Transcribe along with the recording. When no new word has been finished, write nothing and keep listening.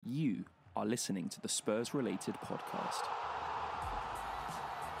You are listening to the SpursRelated podcast.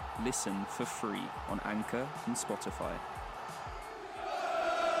 Listen for free on Anchor and Spotify.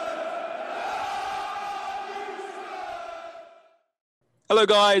 Hello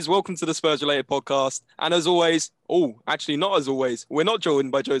guys, welcome to the SpursRelated podcast. And as always, not as always, we're not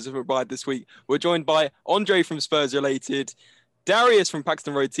joined by Joseph McBride this week. We're joined by Andre from SpursRelated, Darius from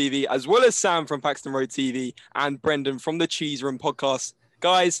Paxton Road TV, as well as Sam from Paxton Road TV, and Brendan from the Cheese Room podcast.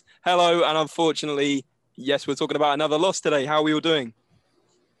 Guys, hello, and unfortunately, yes, we're talking about another loss today. How are we all doing?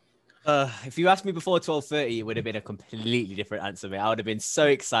 If you asked me before 12:30, it would have been a completely different answer, mate. I would have been so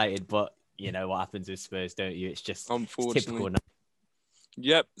excited, but you know what happens with Spurs, don't you? It's just typical now.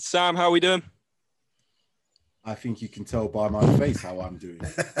 Yep. Sam, how are we doing? I think you can tell by my face how I'm doing.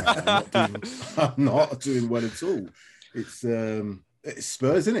 I'm not doing well at all. It's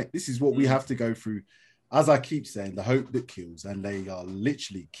Spurs, isn't it? This is what we have to go through. As I keep saying, the hope that kills, and they are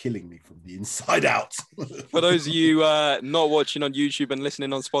literally killing me from the inside out. For those of you not watching on YouTube and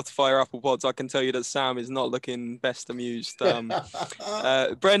listening on Spotify or Apple Pods, I can tell you that Sam is not looking best amused.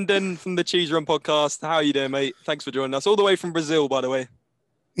 Brendan from the Cheese Room podcast, how are you doing, mate? Thanks for joining us. All the way from Brazil, by the way.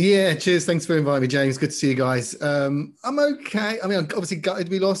 Yeah, cheers. Thanks for inviting me, James. Good to see you guys. I'm okay. I mean, I'm obviously gutted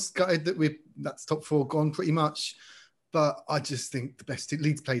we lost, gutted that that's top four gone pretty much. But I just think the best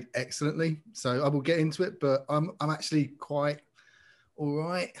Leeds played excellently, so I will get into it. But I'm actually quite all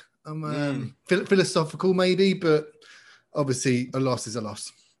right. I'm philosophical maybe, but obviously a loss is a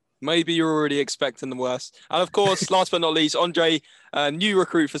loss. Maybe you're already expecting the worst. And of course, last but not least, Andre, new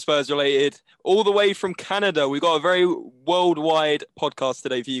recruit for SpursRelated, all the way from Canada. We've got a very worldwide podcast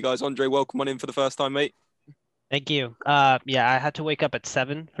today for you guys. Andre, welcome on in for the first time, mate. Thank you. I had to wake up at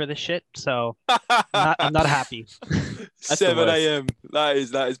 7 for this shit, so I'm not happy. 7 a.m. That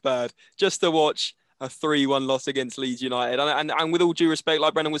is bad. Just to watch a 3-1 loss against Leeds United. And with all due respect,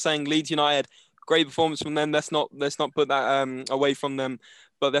 like Brendan was saying, Leeds United, great performance from them. Let's not put that away from them.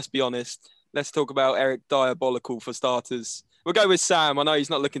 But let's be honest. Let's talk about Eric Diabolical for starters. We'll go with Sam. I know he's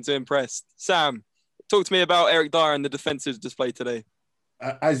not looking too impressed. Sam, talk to me about Eric Dyer and the defensive display today.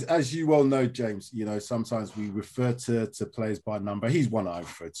 As you well know, James, you know, sometimes we refer to players by number. He's one I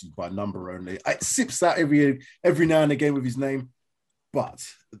refer to by number only. It sips out every now and again with his name. But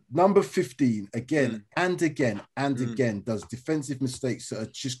number 15, again and again does defensive mistakes that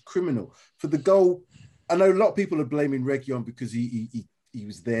are just criminal. For the goal, I know a lot of people are blaming Reguilon because he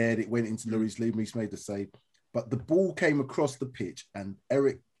was there. It went into Lloris Livermore, made the save. But the ball came across the pitch and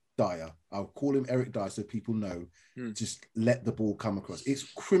Eric Dyer, I'll call him Eric Dyer so people know, just let the ball come across. It's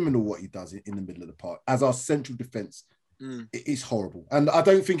criminal what he does in the middle of the park. As our central defence, it is horrible. And I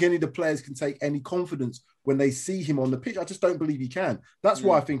don't think any of the players can take any confidence when they see him on the pitch. I just don't believe he can. That's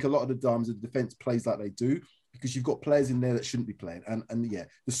why I think a lot of the times the defence plays like they do, because you've got players in there that shouldn't be playing. And yeah,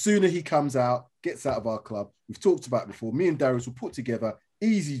 the sooner he comes out, gets out of our club, we've talked about it before, me and Darius will put together,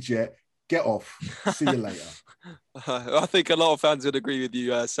 easy jet, get off. See you later. I think a lot of fans would agree with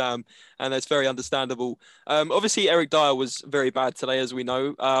you, Sam, and that's very understandable. Obviously, Eric Dyer was very bad today, as we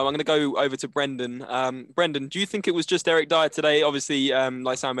know. I'm going to go over to Brendan. Brendan, do you think it was just Eric Dyer today? Obviously,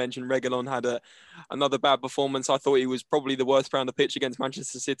 like Sam mentioned, Reguilon had another bad performance. I thought he was probably the worst player on the pitch against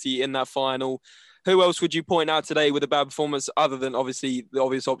Manchester City in that final. Who else would you point out today with a bad performance, other than obviously the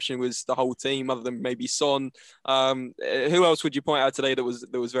obvious option was the whole team, other than maybe Son? Who else would you point out today that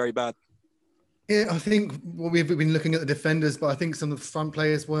was very bad? Yeah, I think we've been looking at the defenders, but I think some of the front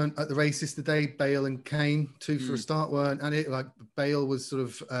players weren't at the races today. Bale and Kane, two for a start, weren't at it. Like Bale was sort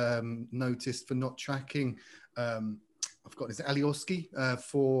of noticed for not tracking. I've got this Alioski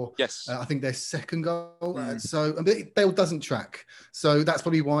for I think their second goal. So Bale doesn't track, so that's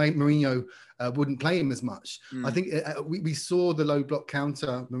probably why Mourinho wouldn't play him as much. I think we saw the low block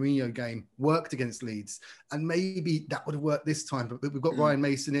counter Mourinho game worked against Leeds, and maybe that would have worked this time. But we've got Ryan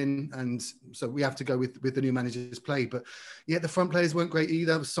Mason in, and so we have to go with the new manager's play. But yeah, the front players weren't great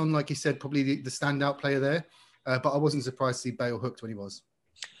either. Son, like you said, probably the standout player there. But I wasn't surprised to see Bale hooked when he was.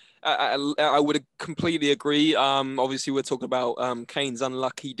 I would completely agree. Obviously, we're talking about Kane's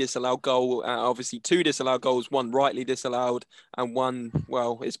unlucky disallowed goal. Obviously, 2 disallowed goals, 1 rightly disallowed, and 1,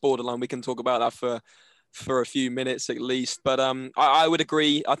 well, it's borderline. We can talk about that for a few minutes at least. But I would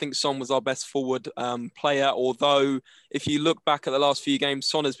agree. I think Son was our best forward player, although if you look back at the last few games,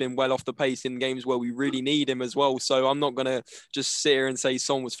 Son has been well off the pace in games where we really need him as well. So I'm not going to just sit here and say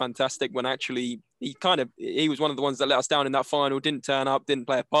Son was fantastic when actually he was one of the ones that let us down in that final, didn't turn up, didn't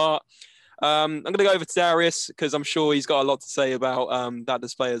play a part. I'm going to go over to Darius because I'm sure he's got a lot to say about that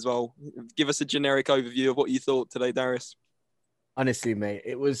display as well. Give us a generic overview of what you thought today, Darius. Honestly, mate,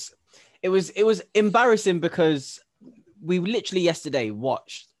 it was embarrassing because we literally yesterday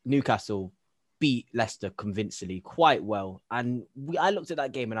watched Newcastle beat Leicester convincingly quite well. And I looked at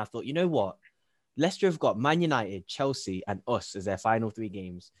that game and I thought, you know what? Leicester have got Man United, Chelsea, and us as their final 3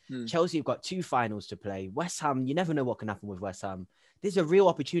 games. Chelsea have got 2 finals to play. West Ham, you never know what can happen with West Ham. There's a real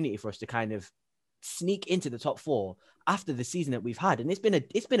opportunity for us to kind of sneak into the top 4 after the season that we've had. And it's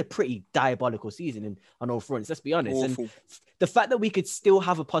been a pretty diabolical season on all fronts, let's be honest. Awful. And the fact that we could still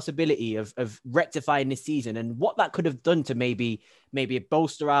have a possibility of rectifying this season and what that could have done to maybe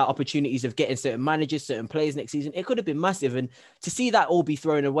bolster our opportunities of getting certain managers, certain players next season, it could have been massive. And to see that all be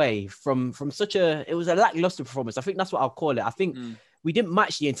thrown away from it was a lackluster performance. I think that's what I'll call it. I think we didn't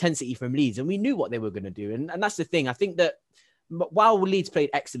match the intensity from Leeds, and we knew what they were going to do. And that's the thing. I think that while Leeds played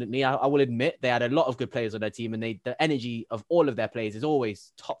excellently, I will admit they had a lot of good players on their team, and the energy of all of their players is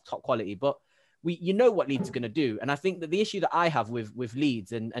always top quality. But you know what Leeds are going to do, and I think that the issue that I have with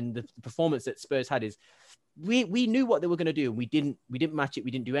Leeds and the performance that Spurs had is we knew what they were going to do, and we didn't match it.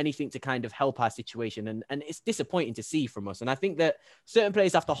 We didn't do anything to kind of help our situation, and it's disappointing to see from us. And I think that certain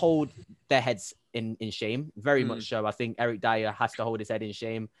players have to hold their heads in shame, very much so. I think Eric Dyer has to hold his head in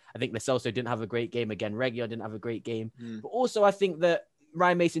shame. I think Lo Celso didn't have a great game again. Reguilon didn't have a great game, but also I think that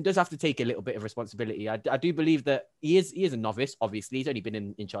Ryan Mason does have to take a little bit of responsibility. I do believe that he is a novice. Obviously, he's only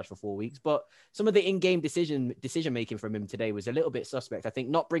been in charge for 4 weeks, but some of the in-game decision making from him today was a little bit suspect. I think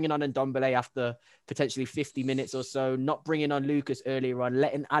not bringing on Ndombele after potentially 50 minutes or so, not bringing on Lucas earlier on,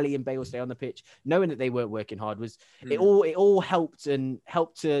 letting Ali and Bale stay on the pitch, knowing that they weren't working hard, was it all helped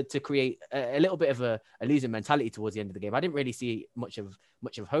to create a little bit of a losing mentality towards the end of the game. I didn't really see much of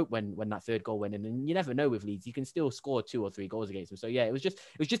hope when that 3rd goal went in, and you never know with Leeds, you can still score 2 or 3 goals against them. So yeah, it was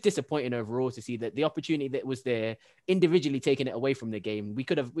just disappointing overall to see that the opportunity that was there individually taking it away from the game. We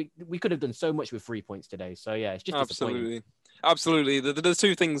could have done so much with 3 points today. So yeah, it's just disappointing. Absolutely. The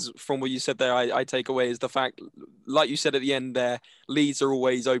 2 things from what you said there I take away is the fact, like you said at the end there, Leeds are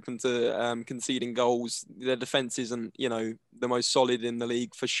always open to conceding goals. Their defense isn't, the most solid in the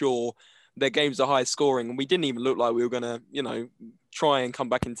league for sure. Their games are high scoring, and we didn't even look like we were going to, try and come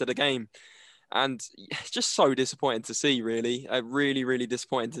back into the game. And it's just so disappointing to see, really. Really, really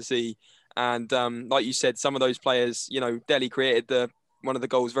disappointing to see. And like you said, some of those players, Dele created one of the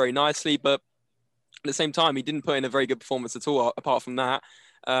goals very nicely, but at the same time, he didn't put in a very good performance at all, apart from that.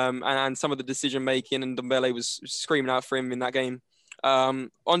 And some of the decision making, and Ndombele was screaming out for him in that game.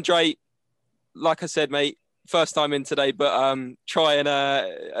 Andre, like I said, mate, first time in today, but try and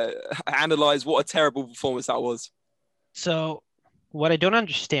analyze what a terrible performance that was. So what I don't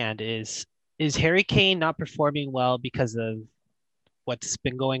understand is Harry Kane not performing well because of what's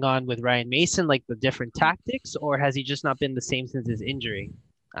been going on with Ryan Mason, like the different tactics, or has he just not been the same since his injury?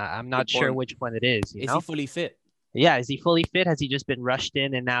 I'm not sure which one it is. Is he fully fit? Yeah, is he fully fit? Has he just been rushed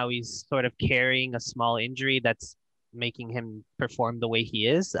in and now he's sort of carrying a small injury that's making him perform the way he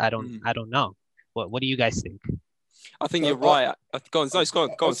is? I don't know. What do you guys think? I think you're right. Go on,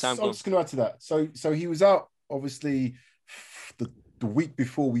 Sam. I'm just going to add to that. So he was out, obviously, the week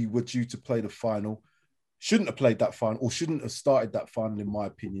before we were due to play the final. Shouldn't have played that final, or shouldn't have started that final, in my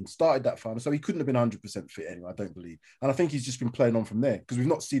opinion. Started that final, so he couldn't have been 100% fit anyway, I don't believe. And I think he's just been playing on from there, because we've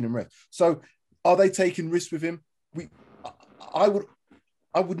not seen him rest. So are they taking risks with him? I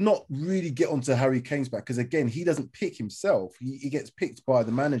would not really get onto Harry Kane's back, because again, he doesn't pick himself. He gets picked by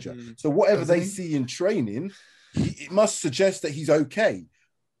the manager. So whatever they see in training, it must suggest that he's okay.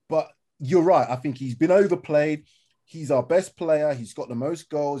 But you're right. I think he's been overplayed. He's our best player. He's got the most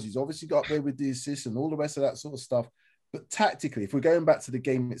goals. He's obviously got up there with the assists and all the rest of that sort of stuff. But tactically, if we're going back to the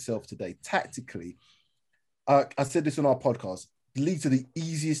game itself today, tactically, I said this on our podcast, Leeds are the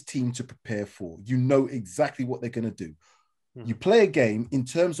easiest team to prepare for. You know exactly what they're going to do. You play a game in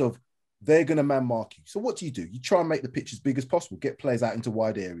terms of they're going to man mark you. So what do? You try and make the pitch as big as possible, get players out into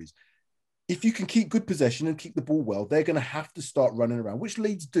wide areas. If you can keep good possession and keep the ball well, they're going to have to start running around, which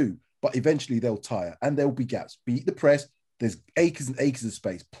Leeds do. But eventually they'll tire and there'll be gaps. Beat the press. There's acres and acres of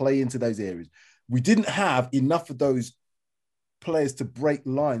space. Play into those areas. We didn't have enough of those players to break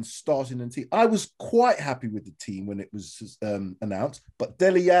lines starting in the team. I was quite happy with the team when it was announced, but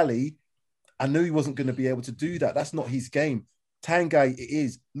Dele Alli, I knew he wasn't going to be able to do that. That's not his game. Tanguy, it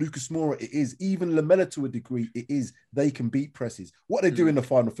is. Lucas Moura, it is. Even Lamela, to a degree, it is. They can beat presses. What they do in the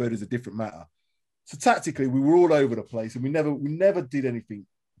final third is a different matter. So tactically, we were all over the place, and we never did anything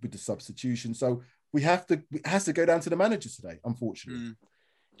with the substitution. So it has to go down to the manager today, unfortunately.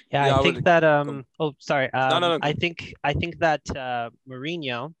 Yeah, I think that No. I think that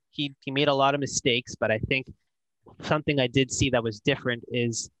Mourinho, he made a lot of mistakes, but I think something I did see that was different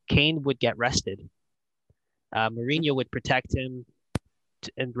is Kane would get rested. Mourinho would protect him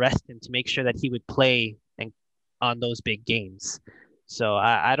and rest him to make sure that he would play on those big games. So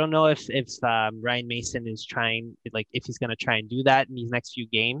I don't know if Ryan Mason is trying, like, if he's going to try and do that in these next few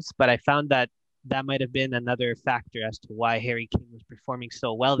games. But I found that might have been another factor as to why Harry Kane was performing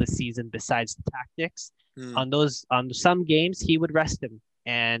so well this season, besides the tactics. On some games, he would rest him.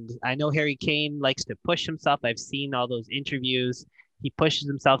 And I know Harry Kane likes to push himself. I've seen all those interviews. He pushes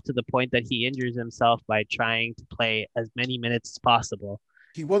himself to the point that he injures himself by trying to play as many minutes as possible.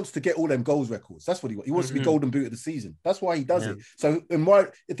 He wants to get all them goals records. That's what he wants. He wants to be golden boot of the season. That's why he does it. So,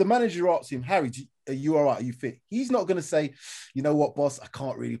 if the manager asks him, Harry, are you all right? Are you fit? He's not going to say, you know what, boss, I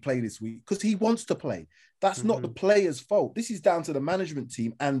can't really play this week, because he wants to play. That's not the player's fault. This is down to the management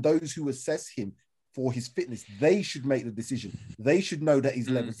team and those who assess him for his fitness. They should make the decision. They should know that he's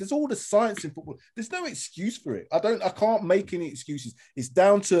levels. There's all the science in football. There's no excuse for it. I can't make any excuses. It's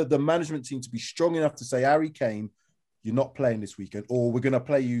down to the management team to be strong enough to say, Harry Kane, you're not playing this weekend, or we're going to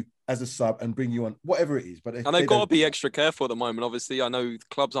play you as a sub and bring you on, whatever it is. But they've got to be extra careful at the moment. Obviously, I know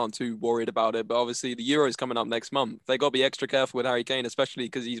clubs aren't too worried about it, but obviously the Euro is coming up next month. They've got to be extra careful with Harry Kane, especially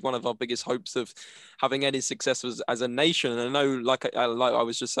because he's one of our biggest hopes of having any success as a nation. And I know, like I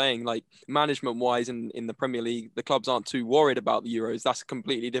was just saying, like, management-wise in the Premier League, the clubs aren't too worried about the Euros. That's a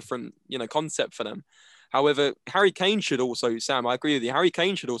completely different, concept for them. However, Harry Kane should also, Sam, I agree with you, Harry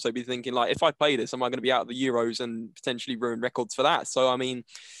Kane should also be thinking, like, if I play this, am I going to be out of the Euros and potentially ruin records for that? So, I mean,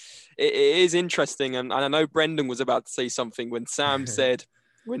 it is interesting. And I know Brendan was about to say something when Sam said,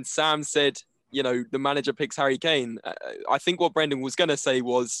 the manager picks Harry Kane. I think what Brendan was going to say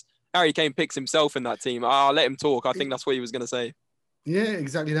was Harry Kane picks himself in that team. I'll let him talk. I think that's what he was going to say. Yeah,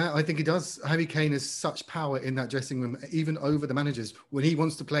 exactly that. I think he does. Harry Kane has such power in that dressing room, even over the managers. When he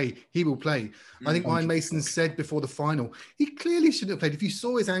wants to play, he will play. I think Ryan Mason said before the final, he clearly shouldn't have played. If you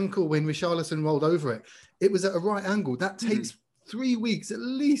saw his ankle when Richarlison rolled over it, it was at a right angle. That takes 3 weeks at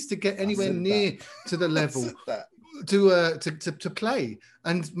least to get anywhere near to the level to play.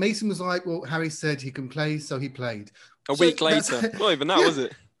 And Mason was like, well, Harry said he can play, so he played. A week later. Not even that, was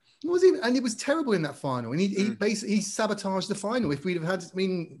it? And it was terrible in that final. And he basically sabotaged the final. If we'd have had,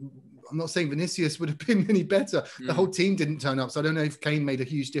 I'm not saying Vinicius would have been any better. The whole team didn't turn up. So I don't know if Kane made a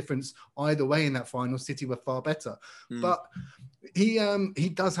huge difference either way in that final. City were far better. But he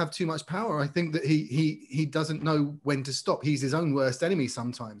does have too much power. I think that he doesn't know when to stop. He's his own worst enemy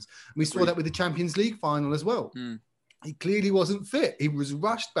sometimes. And we saw that with the Champions League final as well. He clearly wasn't fit. He was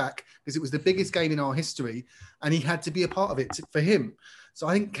rushed back because it was the biggest game in our history, and he had to be a part of it for him. So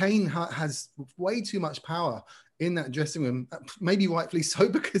I think Kane has way too much power in that dressing room, maybe rightfully so,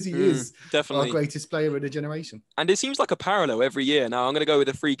 because he is definitely our greatest player of the generation. And it seems like a parallel every year. Now, I'm going to go with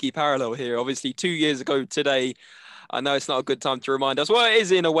a freaky parallel here. Obviously, 2 years ago today, I know it's not a good time to remind us. Well, it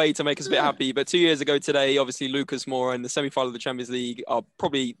is in a way to make us a bit happy. But 2 years ago today, obviously, Lucas Moura in the semi-final of the Champions League are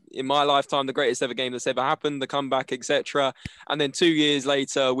probably, in my lifetime, the greatest ever game that's ever happened, the comeback, etc. And then 2 years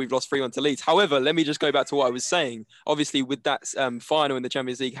later, we've lost 3-1 to Leeds. However, let me just go back to what I was saying. Obviously, with that final in the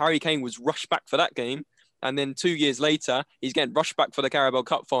Champions League, Harry Kane was rushed back for that game. And then 2 years later, he's getting rushed back for the Carabao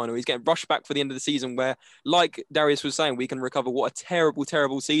Cup final. He's getting rushed back for the end of the season where, like Darius was saying, we can recover what a terrible,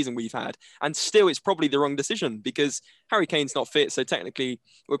 terrible season we've had. And still, it's probably the wrong decision because Harry Kane's not fit. So technically,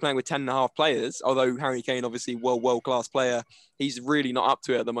 we're playing with 10 and a half players. Although Harry Kane, obviously, world-class player, he's really not up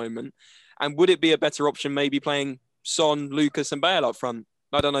to it at the moment. And would it be a better option maybe playing Son, Lucas and Bale up front?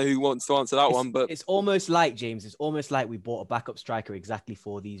 I don't know who wants to answer that one, but it's almost like, James, it's almost like we bought a backup striker exactly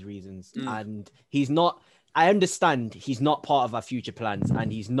for these reasons. And he's not, I understand he's not part of our future plans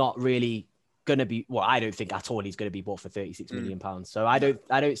and he's not really going to be, well, I don't think at all he's going to be bought for 36 million pounds. So I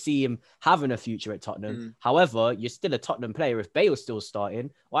don't see him having a future at Tottenham. However, you're still a Tottenham player. If Bale's still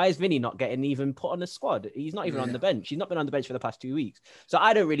starting, why is Vinny not getting even put on the squad? He's not even on the bench. He's not been on the bench for the past 2 weeks. So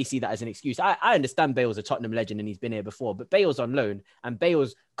I don't really see that as an excuse. I understand Bale's a Tottenham legend and he's been here before, but Bale's on loan and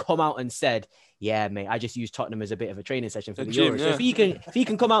Bale's come out and said, yeah, mate, I just use Tottenham as a bit of a training session for the Euros. So if he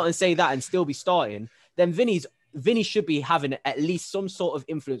can come out and say that and still be starting, then Vinny should be having at least some sort of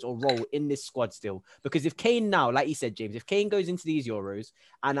influence or role in this squad still. Because if Kane now, like you said, James, if Kane goes into these Euros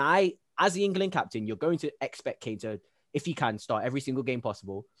and as the England captain, you're going to expect Kane to, if he can, start every single game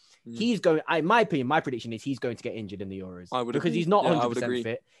possible. He's going, in my opinion, my prediction is he's going to get injured in the Euros. Because he's not 100%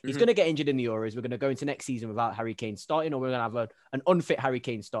 fit. He's going to get injured in the Euros. We're going to go into next season without Harry Kane starting, or we're going to have an unfit Harry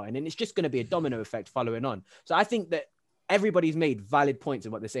Kane starting. And it's just going to be a domino effect following on. So I think that everybody's made valid points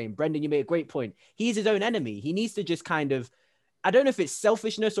in what they're saying. Brendan, you made a great point. He's his own enemy. He needs to just kind of, I don't know if it's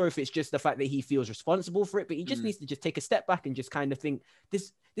selfishness or if it's just the fact that he feels responsible for it, but he just needs to just take a step back and just kind of think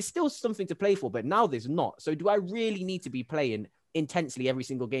there's still something to play for, but now there's not. So do I really need to be playing intensely every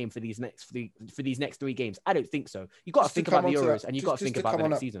single game for these next 3 games? I don't think so. You've got to think about the Euros and you've got to think about the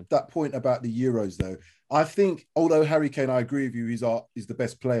next season. That point about the Euros, though, I think, although Harry Kane, I agree with you, is the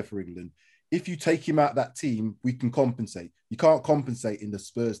best player for England. If you take him out that team, we can compensate. You can't compensate in the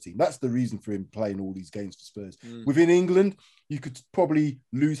Spurs team. That's the reason for him playing all these games for Spurs. Within England, you could probably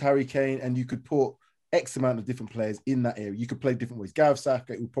lose Harry Kane and you could put X amount of different players in that area. You could play different ways. Gareth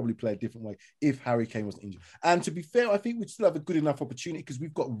Southgate would probably play a different way if Harry Kane wasn't injured. And to be fair, I think we'd still have a good enough opportunity because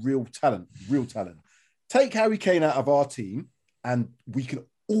we've got real talent. Take Harry Kane out of our team and we can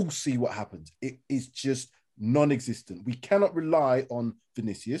all see what happens. It is just non-existent. We cannot rely on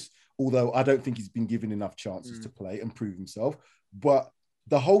Vinicius, although I don't think he's been given enough chances to play and prove himself. But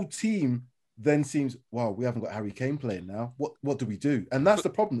the whole team then seems, wow, we haven't got Harry Kane playing now. What do we do? And that's the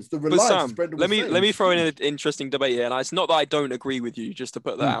problem. It's the reliance. Sam, let me throw in an interesting debate here. And it's not that I don't agree with you, just to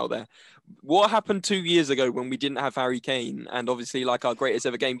put that out there. What happened 2 years ago when we didn't have Harry Kane and obviously like our greatest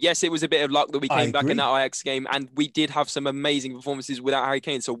ever game? Yes, it was a bit of luck that we came back in that Ajax game and we did have some amazing performances without Harry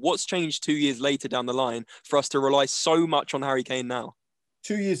Kane. So what's changed 2 years later down the line for us to rely so much on Harry Kane now?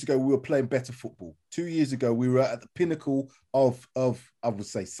 2 years ago, we were playing better football. 2 years ago, we were at the pinnacle of I would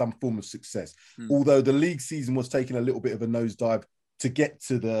say, some form of success. Although the league season was taking a little bit of a nosedive to get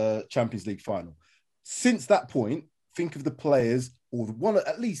to the Champions League final. Since that point, think of the players, or the one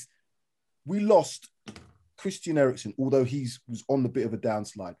at least, we lost Christian Eriksen, although he was on the bit of a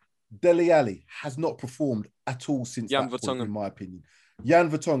downslide. Dele Alli has not performed at all since that point, in my opinion.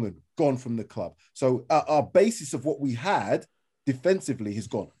 Jan Vertonghen, gone from the club. So our basis of what we had defensively has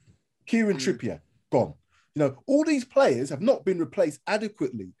gone. Kieran Trippier, gone. You know, all these players have not been replaced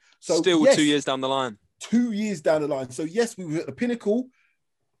adequately. So still, yes, 2 years down the line. 2 years down the line. So yes, we were at the pinnacle.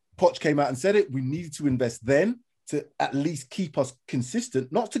 Poch came out and said it. We needed to invest then to at least keep us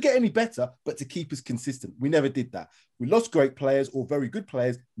consistent, not to get any better, but to keep us consistent. We never did that. We lost great players or very good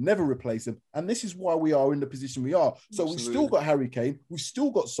players, never replaced them. And this is why we are in the position we are. So Absolutely. We still got Harry Kane, we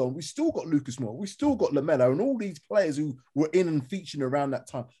still got Son, we still got Lucas Moura, we still got Lamela and all these players who were in and featuring around that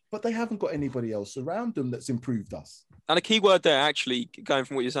time, but they haven't got anybody else around them that's improved us. And a key word there, actually, going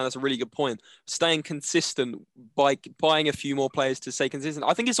from what you're saying, that's a really good point. Staying consistent by buying a few more players to stay consistent.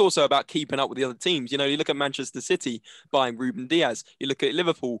 I think it's also about keeping up with the other teams. You know, you look at Manchester City buying Ruben Diaz. You look at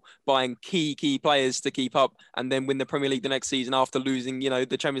Liverpool buying key players to keep up and then win the Premier League the next season after losing, you know,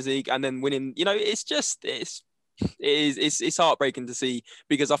 the Champions League and then winning. You know, it's heartbreaking to see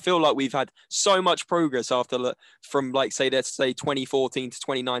because I feel like we've had so much progress from like say 2014 to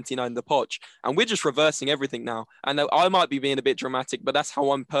 2019 under Poch, and we're just reversing everything now. And I might be being a bit dramatic, but that's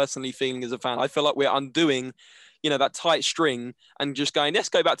how I'm personally feeling as a fan. I feel like we're undoing, you know, that tight string and just going, let's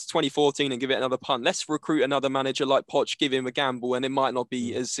go back to 2014 and give it another punt. Let's recruit another manager like Poch, give him a gamble, and it might not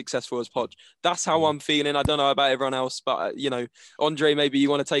be as successful as Poch. That's how I'm feeling. I don't know about everyone else, but you know, Andre, maybe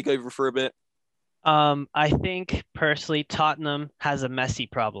you want to take over for a bit. I think personally Tottenham has a Messi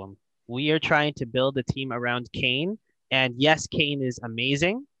problem. We are trying to build a team around Kane, and yes, Kane is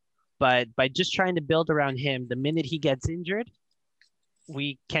amazing, but by just trying to build around him, the minute he gets injured,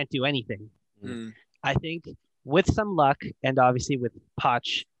 we can't do anything. I think with some luck and obviously with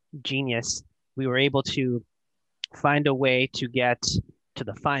Poch genius, we were able to find a way to get to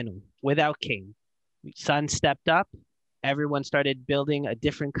the final without Kane. Son stepped up. Everyone started building a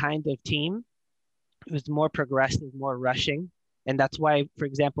different kind of team. It was more progressive, more rushing. And that's why, for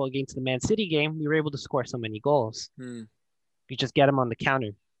example, against the Man City game, we were able to score so many goals. You just get them on the counter.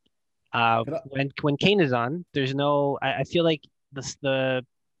 When Kane is on, there's no, I feel like the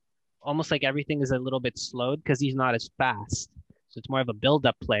almost like everything is a little bit slowed because he's not as fast. So it's more of a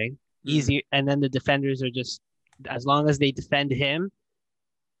build-up play, easy. And then the defenders are just, as long as they defend him,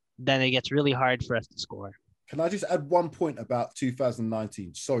 then it gets really hard for us to score. Can I just add one point about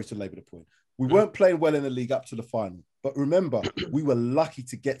 2019? Sorry to labor the point. We weren't playing well in the league up to the final, but remember, we were lucky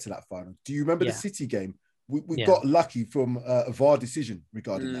to get to that final. Do you remember the City game? We got lucky from a VAR decision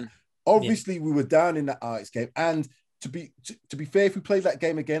regarding that. Obviously, we were down in that Ajax game, and to be fair, if we played that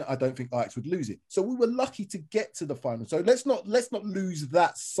game again, I don't think Ajax would lose it. So we were lucky to get to the final. So let's not lose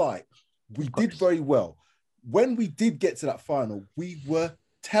that sight. We did very well. When we did get to that final, we were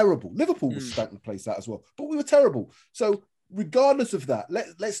terrible. Liverpool was starting to place out as well, but we were terrible. So regardless of that,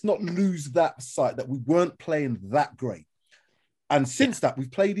 let's not lose that sight that we weren't playing that great. And since that, we've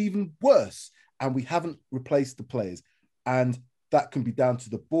played even worse and we haven't replaced the players. And that can be down to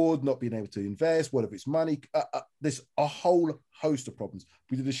the board not being able to invest, whatever it's money. There's a whole host of problems.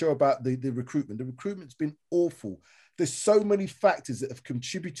 We did a show about the recruitment. The recruitment's been awful. There's so many factors that have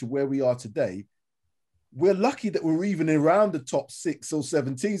contributed to where we are today. We're lucky that we're even around the top 6 or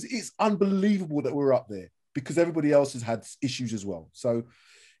 7 teams. It's unbelievable that we're up there. because everybody else has had issues as well. So,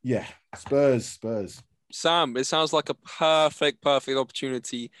 yeah, Spurs. Sam, it sounds like a perfect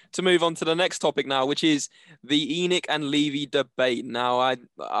opportunity to move on to the next topic now, which is the ENIC and Levy debate. Now,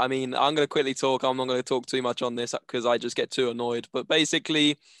 I mean, I'm going to quickly talk. I'm not going to talk too much on this because I just get too annoyed. But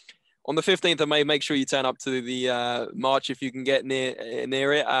basically, on the 15th of May, make sure you turn up to the march if you can get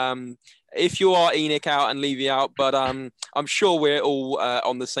near it. If you are ENIC out and Levy out, but I'm sure we're all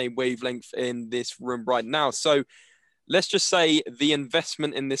on the same wavelength in this room right now. So let's just say the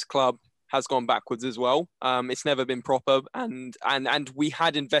investment in this club has gone backwards as well. It's never been proper, and we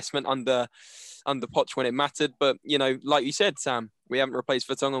had investment under Poch when it mattered. But you know, like you said, Sam, we haven't replaced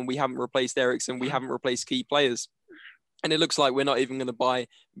Vertonghen, we haven't replaced Eriksen, we haven't replaced key players, and it looks like we're not even going to buy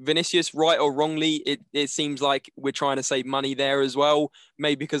Vinicius. Right or wrongly, it seems like we're trying to save money there as well,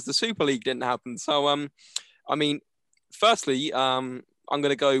 maybe because the Super League didn't happen. So I mean, firstly, I'm going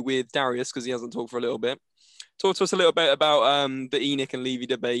to go with Darius because he hasn't talked for a little bit. Talk to us a little bit about the ENIC and Levy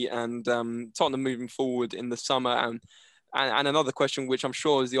debate and Tottenham moving forward in the summer. And another question, which I'm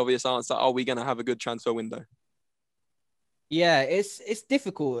sure is the obvious answer, are we going to have a good transfer window? Yeah, it's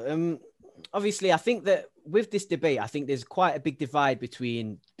difficult. Obviously, I think that with this debate, I think there's quite a big divide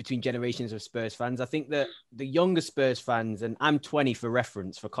between generations of Spurs fans. I think that the younger Spurs fans, and I'm 20 for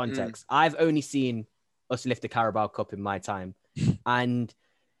reference, for context, I've only seen us lift the Carabao Cup in my time. And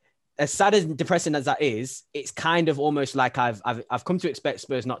as sad and depressing as that is, it's kind of almost like I've come to expect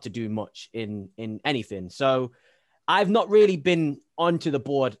Spurs not to do much in anything. So I've not really been onto the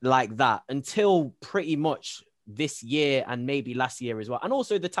board like that until pretty much this year and maybe last year as well. And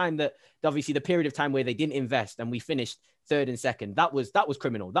also the time that obviously the period of time where they didn't invest and we finished third and second, that was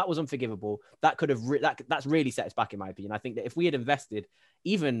criminal. That was unforgivable. That could have, that's really set us back in my opinion. I think that if we had invested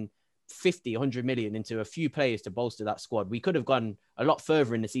even 50, 100 million into a few players to bolster that squad, we could have gone a lot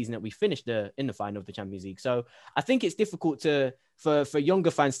further in the season that we finished in the final of the Champions League. So I think it's difficult for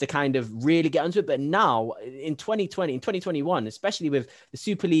younger fans to kind of really get onto it. But now in 2020, in 2021, especially with the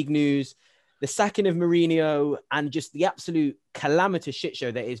Super League news, the sacking of Mourinho, and just the absolute calamitous shit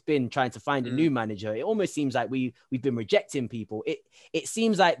show that it's been trying to find a new manager, it almost seems like we've been rejecting people. It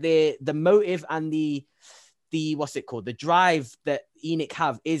seems like the motive and the what's it called? The drive that ENIC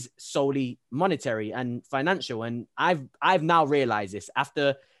have is solely monetary and financial. And I've now realized this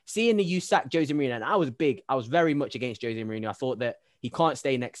after seeing the you sack Jose Mourinho. And I was very much against Jose Mourinho. I thought that he can't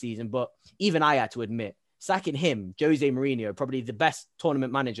stay next season, but even I had to admit, sacking him, Jose Mourinho, probably the best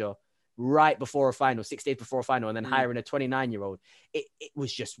tournament manager right before a final, 6 days before a final, and then hiring a 29-year-old. It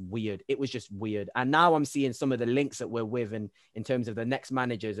was just weird. It was just weird. And now I'm seeing some of the links that we're with in terms of the next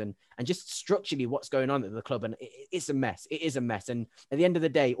managers and just structurally what's going on at the club. And it's a mess. It is a mess. And at the end of the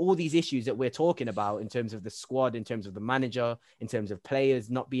day, all these issues that we're talking about in terms of the squad, in terms of the manager, in terms of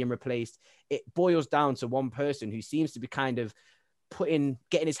players not being replaced, it boils down to one person who seems to be kind of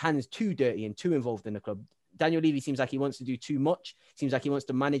getting his hands too dirty and too involved in the club. Daniel Levy seems like he wants to do too much. Seems like he wants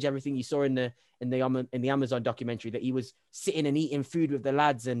to manage everything. You saw in the Amazon documentary that he was sitting and eating food with the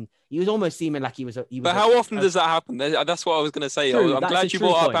lads, and he was almost seeming like he was. But how often does that happen? That's what I was going to say. True, I'm glad you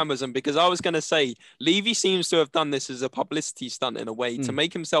brought up point. Amazon, because I was going to say Levy seems to have done this as a publicity stunt in a way to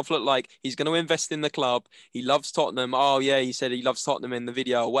make himself look like he's going to invest in the club. He loves Tottenham. Oh yeah, he said he loves Tottenham in the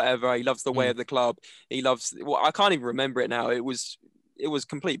video or whatever. He loves the way of the club. He loves. Well, I can't even remember it now. It was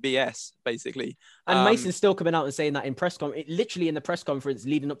complete BS, basically. And Mason's still coming out and saying that in literally in the press conference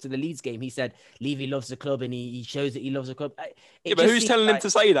leading up to the Leeds game, he said Levy loves the club and he shows that he loves the club. But who's telling him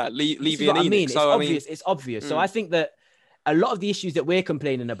to say that? Levy and ENIC. It's obvious. So I think that a lot of the issues that we're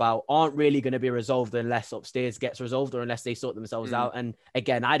complaining about aren't really going to be resolved unless upstairs gets resolved or unless they sort themselves out. And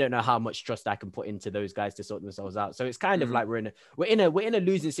again, I don't know how much trust I can put into those guys to sort themselves out. So it's kind of like we're in a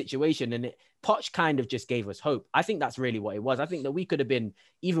losing situation, and Poch kind of just gave us hope. I think that's really what it was. I think that we could have been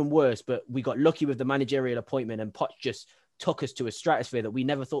even worse, but we got lucky with the managerial appointment, and Poch just took us to a stratosphere that we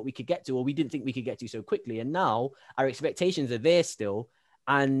never thought we could get to, or we didn't think we could get to so quickly. And now our expectations are there still.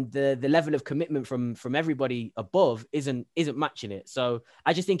 And the level of commitment from everybody above isn't matching it. So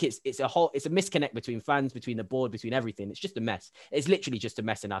I just think it's a misconnect between fans, between the board, between everything. It's just a mess. It's literally just a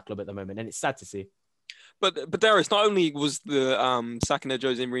mess in our club at the moment, and it's sad to see. But Darius, not only was the sacking of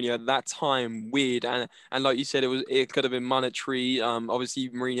Jose Mourinho at that time weird, and like you said, it could have been monetary. Obviously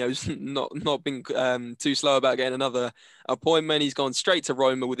Mourinho's not been too slow about getting another appointment. He's gone straight to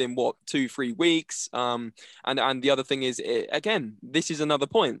Roma within 2-3 weeks. And the other thing is, again, this is another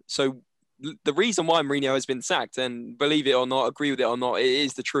point. So the reason why Mourinho has been sacked, and believe it or not, agree with it or not, it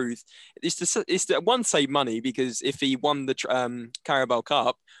is the truth. It's to one, save money, because if he won the Carabao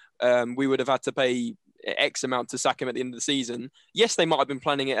Cup, we would have had to pay X amount to sack him at the end of the season. Yes, they might have been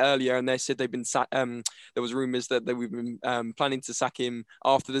planning it earlier, and they said they've been there was rumours that we've been planning to sack him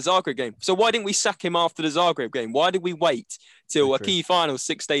after the Zagreb game. So why didn't we sack him after the Zagreb game? Why did we wait till a key final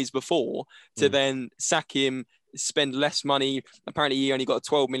 6 days before to then sack him, spend less money? Apparently he only got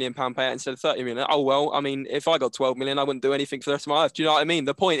a £12 million payout instead of 30 million. Oh, well, I mean, if I got 12 million, I wouldn't do anything for the rest of my life. Do you know what I mean?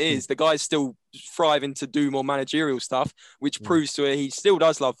 The point is the guy's still thriving to do more managerial stuff, which proves to it he still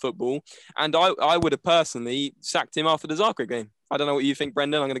does love football. And I would have personally sacked him after the Zagreb game. I don't know what you think,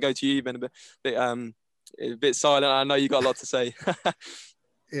 Brendan. I'm going to go to you. You've been a bit silent. I know you got a lot to say.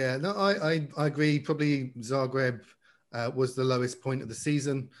 Yeah, no, I agree. Probably Zagreb was the lowest point of the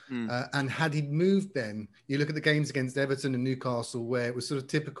season. And had he moved then, you look at the games against Everton and Newcastle, where it was sort of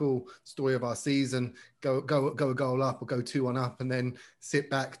typical story of our season, go a goal up or go 2-1 up and then sit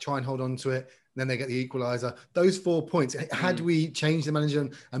back, try and hold on to it. And then they get the equaliser. Those 4 points, had we changed the manager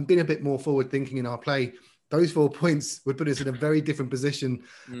and been a bit more forward thinking in our play, those 4 points would put us in a very different position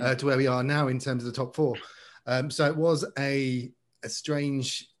to where we are now in terms of the top 4. So it was a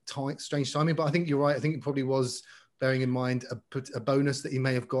strange timing, but I think you're right. I think it probably was, bearing in mind a bonus that he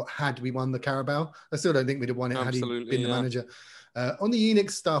may have got had we won the Carabao. I still don't think we'd have won it had he been the manager. On the Enoch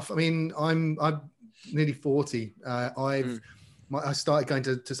stuff, I mean, I'm nearly 40. I started going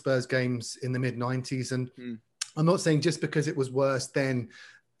to Spurs games in the mid-90s, and I'm not saying just because it was worse then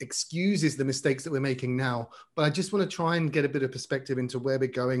excuses the mistakes that we're making now, but I just want to try and get a bit of perspective into where we're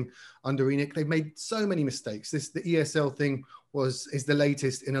going under Enoch. They've made so many mistakes. The ESL thing is the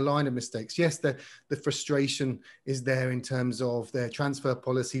latest in a line of mistakes. Yes, the frustration is there in terms of their transfer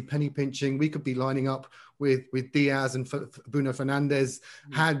policy, penny pinching. We could be lining up with Diaz and Bruno Fernandes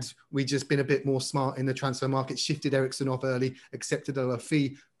had we just been a bit more smart in the transfer market, shifted Ericsson off early, accepted a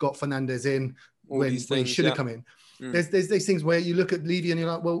fee, got Fernandes in when he should have come in. There's these things where you look at Levy and you're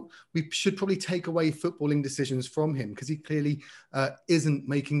like, well, we should probably take away footballing decisions from him because he clearly isn't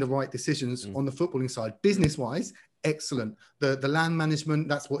making the right decisions on the footballing side. Business-wise, excellent. The land management,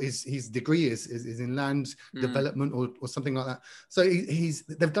 that's what his degree is in land development or something like that. So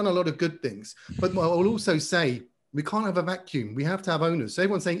they've done a lot of good things. But I'll also say, we can't have a vacuum. We have to have owners. So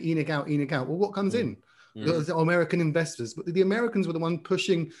everyone's saying Enoch out. Well, what comes in? The American investors. But the Americans were the one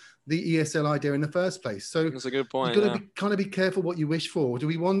pushing the ESL idea in the first place. So that's a good point. You've got to kind of be careful what you wish for. Do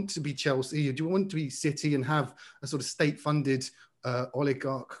we want to be Chelsea? Do we want to be City and have a sort of state-funded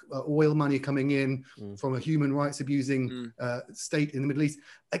oligarch oil money coming in from a human rights abusing state in the Middle East?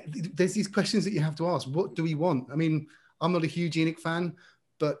 There's these questions that you have to ask. What do we want? I mean, I'm not a huge Enoch fan,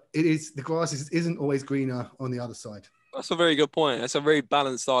 but the grass isn't always greener on the other side. That's a very good point. That's a very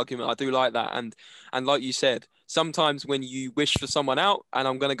balanced argument. I do like that. And like you said, sometimes when you wish for someone out, and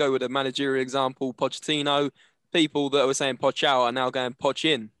I'm going to go with a managerial example, Pochettino, people that were saying Poch out are now going Poch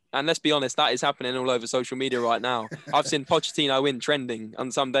in. And let's be honest, that is happening all over social media right now. I've seen Pochettino in trending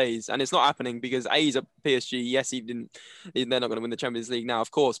on some days, and it's not happening because he's at PSG. Yes, they're not going to win the Champions League now,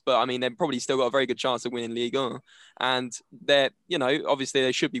 of course, but I mean, they've probably still got a very good chance of winning Ligue 1. And they're, obviously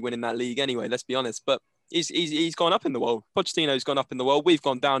they should be winning that league anyway, let's be honest. But he's gone up in the world. Pochettino's gone up in the world. We've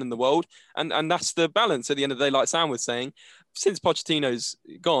gone down in the world. And that's the balance at the end of the day, like Sam was saying. Since Pochettino's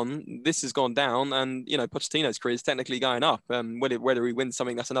gone, this has gone down. And, Pochettino's career is technically going up. Whether he wins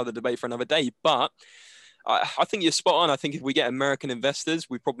something, that's another debate for another day. But I think you're spot on. I think if we get American investors,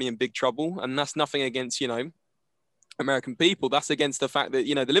 we're probably in big trouble. And that's nothing against, American people. That's against the fact that,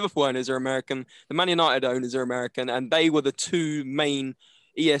 the Liverpool owners are American. The Man United owners are American. And they were the two main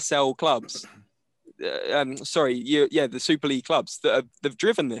ESL clubs. The Super League clubs that have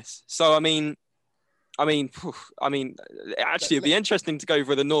driven this. So, I mean, actually, it'd be interesting to go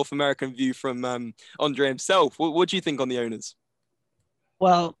for the North American view from Andre himself. What do you think on the owners?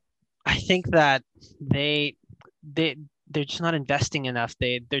 Well, I think that they're just not investing enough.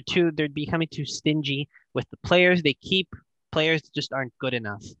 They're becoming too stingy with the players. They keep players that just aren't good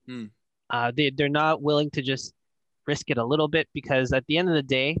enough. They're not willing to just risk it a little bit because at the end of the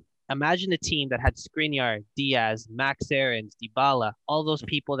day, imagine a team that had Skriniar, Diaz, Max Aarons, Dybala, all those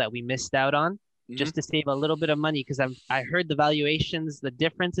people that we missed out on just to save a little bit of money because I heard the valuations, the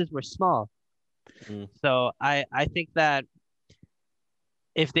differences were small. So I think that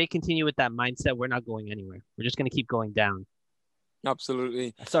if they continue with that mindset, we're not going anywhere. We're just going to keep going down.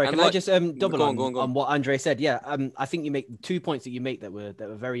 Absolutely. Sorry, can I just double on what Andre said? Yeah, I think you make 2 points that you make that were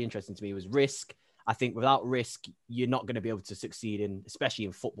very interesting to me was risk. I think without risk, you're not going to be able to succeed especially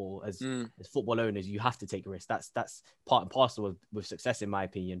in football. As football owners, you have to take a risk. That's part and parcel with success, in my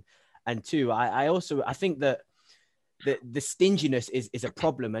opinion. And two, I think that the stinginess is a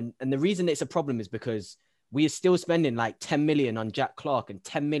problem. And the reason it's a problem is because we are still spending like 10 million on Jack Clark and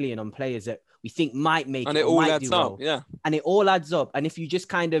 10 million on players that we think might make and it all might adds do well. up. Yeah. And it all adds up. And if you just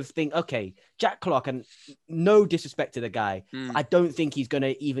kind of think, okay, Jack Clark, and no disrespect to the guy, I don't think he's going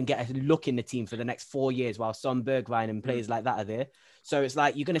to even get a look in the team for the next 4 years while Son, Bergwijn and players like that are there. So it's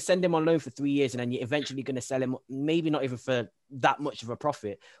like you're going to send him on loan for 3 years and then you're eventually going to sell him, maybe not even for that much of a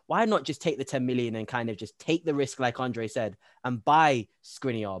profit. Why not just take the 10 million and kind of just take the risk, like Andre said, and buy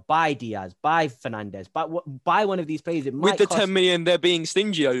Skriniar, buy Diaz, buy Fernandez, buy one of these players. It might with the 10 million they're being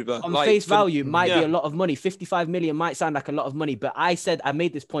stingy over. On face value, might be a lot of money. 55 million might sound like a lot of money, but I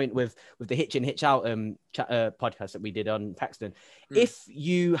made this point with the Hitch in Hitch Out podcast that we did on Paxton. If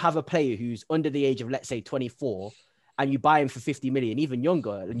you have a player who's under the age of, let's say, 24, and you buy him for 50 million, even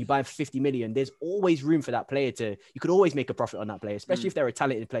younger, and you buy him for 50 million, there's always room for that player you could always make a profit on that player, especially if they're a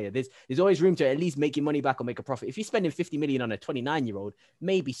talented player. There's always room to at least make your money back or make a profit. If you're spending 50 million on a 29-year-old,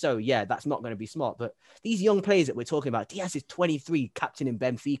 maybe so, yeah, that's not going to be smart. But these young players that we're talking about, Diaz is 23, captain in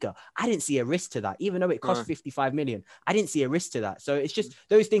Benfica. I didn't see a risk to that, even though it cost 55 million. I didn't see a risk to that. So it's just,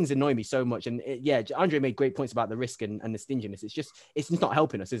 those things annoy me so much. And Andre made great points about the risk and the stinginess. It's not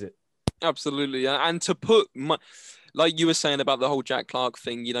helping us, is it? Absolutely. And to put like you were saying about the whole Jack Clark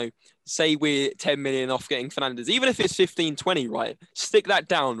thing, say we're 10 million off getting Fernandez, even if it's 15, 20, right? Stick that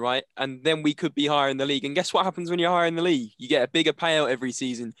down, right? And then we could be higher in the league. And guess what happens when you're higher in the league? You get a bigger payout every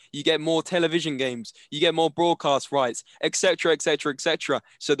season. You get more television games. You get more broadcast rights, etc., etc., etc.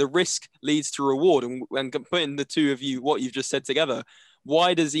 So the risk leads to reward. And putting the two of you, what you've just said together,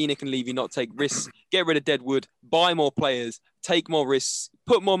 why does ENIC and Levy not take risks, get rid of Deadwood, buy more players, take more risks,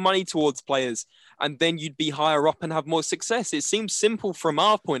 put more money towards players, and then you'd be higher up and have more success? It seems simple from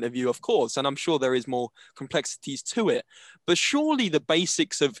our point of view, of course, and I'm sure there is more complexities to it. But surely the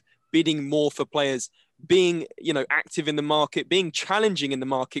basics of bidding more for players, being, active in the market, being challenging in the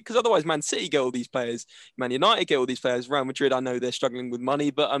market, because otherwise Man City get all these players, Man United get all these players, Real Madrid, I know they're struggling with money,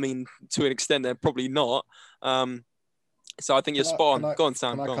 but I mean, to an extent, they're probably not. So I think you're spot on. Go on,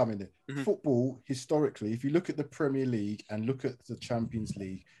 Sam. Can I come in there? Football, historically, if you look at the Premier League and look at the Champions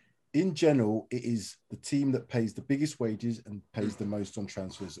League, in general, it is the team that pays the biggest wages and pays the most on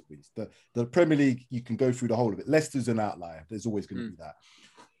transfers that wins. The Premier League, you can go through the whole of it. Leicester's an outlier. There's always going to be that.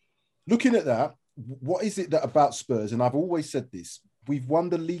 Looking at that, what is it that about Spurs? And I've always said this. We've won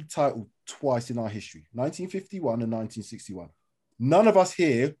the league title twice in our history, 1951 and 1961. None of us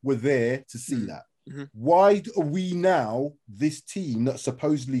here were there to see that. Why are we now this team that's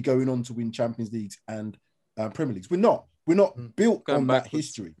supposedly going on to win Champions Leagues and Premier Leagues? We're not built on that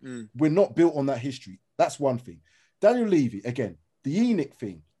history. We're not built on that history. That's one thing. Daniel Levy, again, the ENIC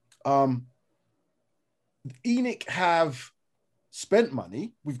thing. ENIC have spent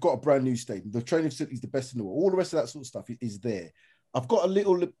money. We've got a brand new stadium. The training facility is the best in the world. All the rest of that sort of stuff is there. I've got a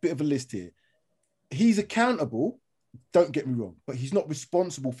little bit of a list here. He's accountable. Don't get me wrong, but he's not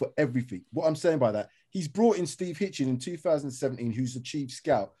responsible for everything. What I'm saying by that, he's brought in Steve Hitchin in 2017, who's the chief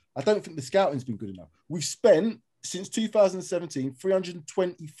scout. I don't think the scouting's been good enough. We've spent, since 2017,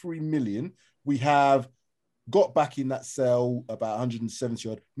 323 million. We have got back in that sale about 170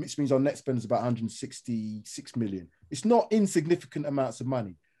 odd, which means our net spend is about 166 million. It's not insignificant amounts of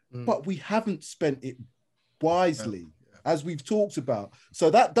money, but we haven't spent it wisely, as we've talked about. So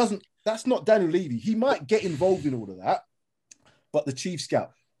that's not Daniel Levy. He might get involved in all of that, but the chief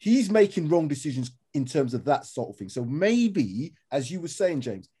scout, he's making wrong decisions in terms of that sort of thing. So maybe, as you were saying,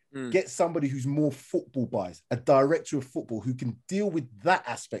 James, get somebody who's more football biased, a director of football who can deal with that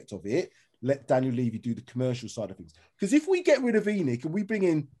aspect of it. Let Daniel Levy do the commercial side of things. Because if we get rid of ENIC and we bring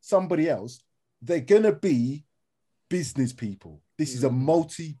in somebody else, they're going to be business people. This is a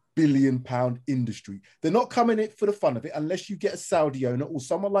multi-billion-pound industry. They're not coming in for the fun of it unless you get a Saudi owner or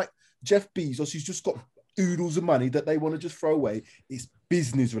someone like Jeff Bezos who's just got oodles of money that they want to just throw away. It's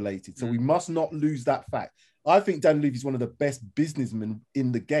business related. So we must not lose that fact. I think Dan Levy is one of the best businessmen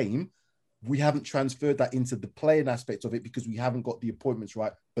in the game. We haven't transferred that into the playing aspect of it because we haven't got the appointments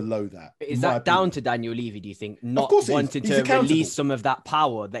right below that. Is that down to Daniel Levy, do you think? Not wanting to release some of that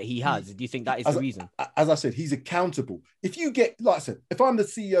power that he has? Do you think that is the reason? As I said, he's accountable. If you get, like I said, if I'm the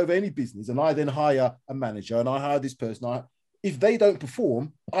CEO of any business and I then hire a manager and I hire this person, if they don't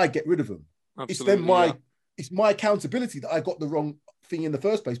perform, I get rid of them. Absolutely, it's my accountability that I got the wrong thing in the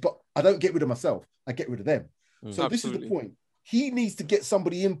first place, but I don't get rid of myself. I get rid of them. So this is the point. He needs to get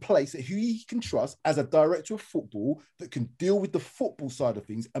somebody in place who he can trust as a director of football that can deal with the football side of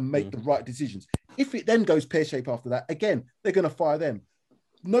things and make the right decisions. If it then goes pear-shaped after that, again, they're going to fire them.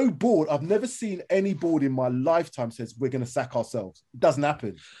 No board, I've never seen any board in my lifetime says we're going to sack ourselves. It doesn't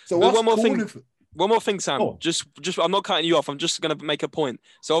happen. So one more thing. One more thing, Sam. Just I'm not cutting you off. I'm just going to make a point.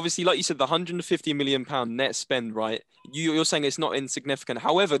 So obviously, like you said, the £150 million net spend, right? You're saying it's not insignificant.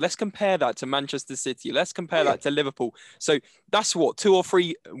 However, let's compare that to Manchester City. Let's compare that to Liverpool. So that's what, 2 or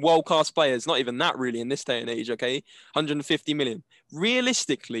 3 world-class players, not even that really in this day and age, okay? 150 million.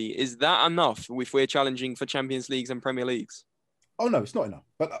 Realistically, is that enough if we're challenging for Champions Leagues and Premier Leagues? Oh, no, it's not enough.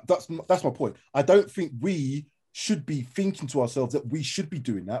 But that's my point. I don't think we should be thinking to ourselves that we should be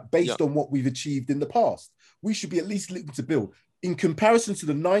doing that based on what we've achieved in the past. We should be at least looking to build. In comparison to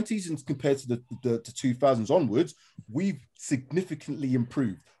the 90s and compared to the 2000s onwards, we've significantly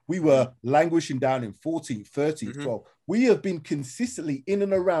improved. We were languishing down in 14th, 13th, 12th. We have been consistently in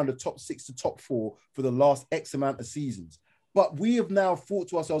and around the top 6 to top 4 for the last X amount of seasons. But we have now thought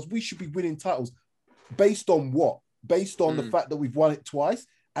to ourselves, we should be winning titles based on what? Based on the fact that we've won it twice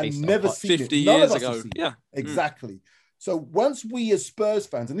and based never seen 50 it. None years of us ago. have seen Yeah. it. Exactly. So once we as Spurs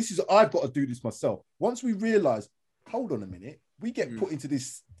fans, and this is, I've got to do this myself, once we realize, hold on a minute, we get put into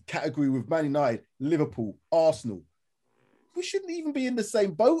this category with Man United, Liverpool, Arsenal. We shouldn't even be in the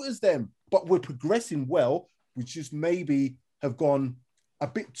same boat as them, but we're progressing well. We just maybe have gone a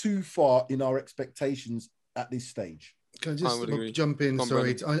bit too far in our expectations at this stage. Can I just jump in?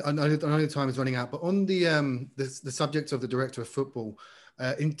 Sorry, I know the time is running out, but on the subject of the director of football,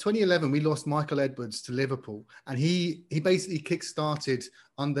 in 2011 we lost Michael Edwards to Liverpool, and he basically kick-started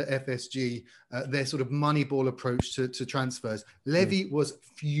under FSG their sort of Moneyball approach to transfers. Levy was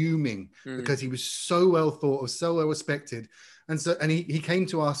fuming because he was so well thought of, so well respected, and he came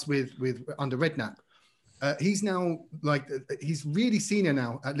to us with under Redknapp. He's now he's really senior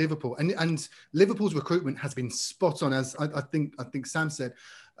now at Liverpool, and Liverpool's recruitment has been spot on, as I think Sam said,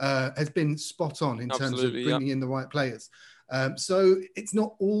 has been spot on in terms of bringing in the right players. So it's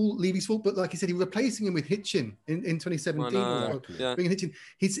not all Levy's fault, but like he said, he's replacing him with Hitchin in 2017. Bringing Hitchin,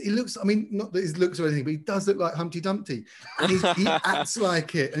 he looks, I mean, not that his looks or anything, but he does look like Humpty Dumpty, and he acts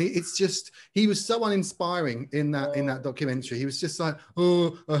like it, and it's just, he was so uninspiring in that documentary. He was just like,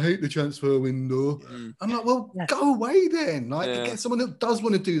 oh, I hate the transfer window. I'm like, well, go away then, get someone that does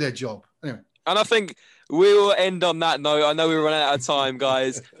want to do their job. Anyway. And I think we will end on that note. I know we're running out of time,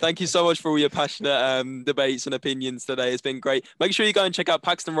 guys. Thank you so much for all your passionate debates and opinions today. It's been great. Make sure you go and check out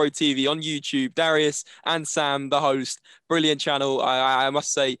Paxton Road TV on YouTube. Darius and Sam, the host. Brilliant channel, I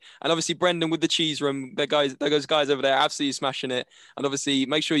must say. And obviously, Brendan with the Cheese Room. Those guys over there absolutely smashing it. And obviously,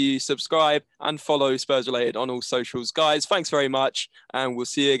 make sure you subscribe and follow Spurs Related on all socials. Guys, thanks very much. And we'll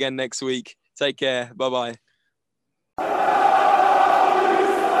see you again next week. Take care. Bye-bye.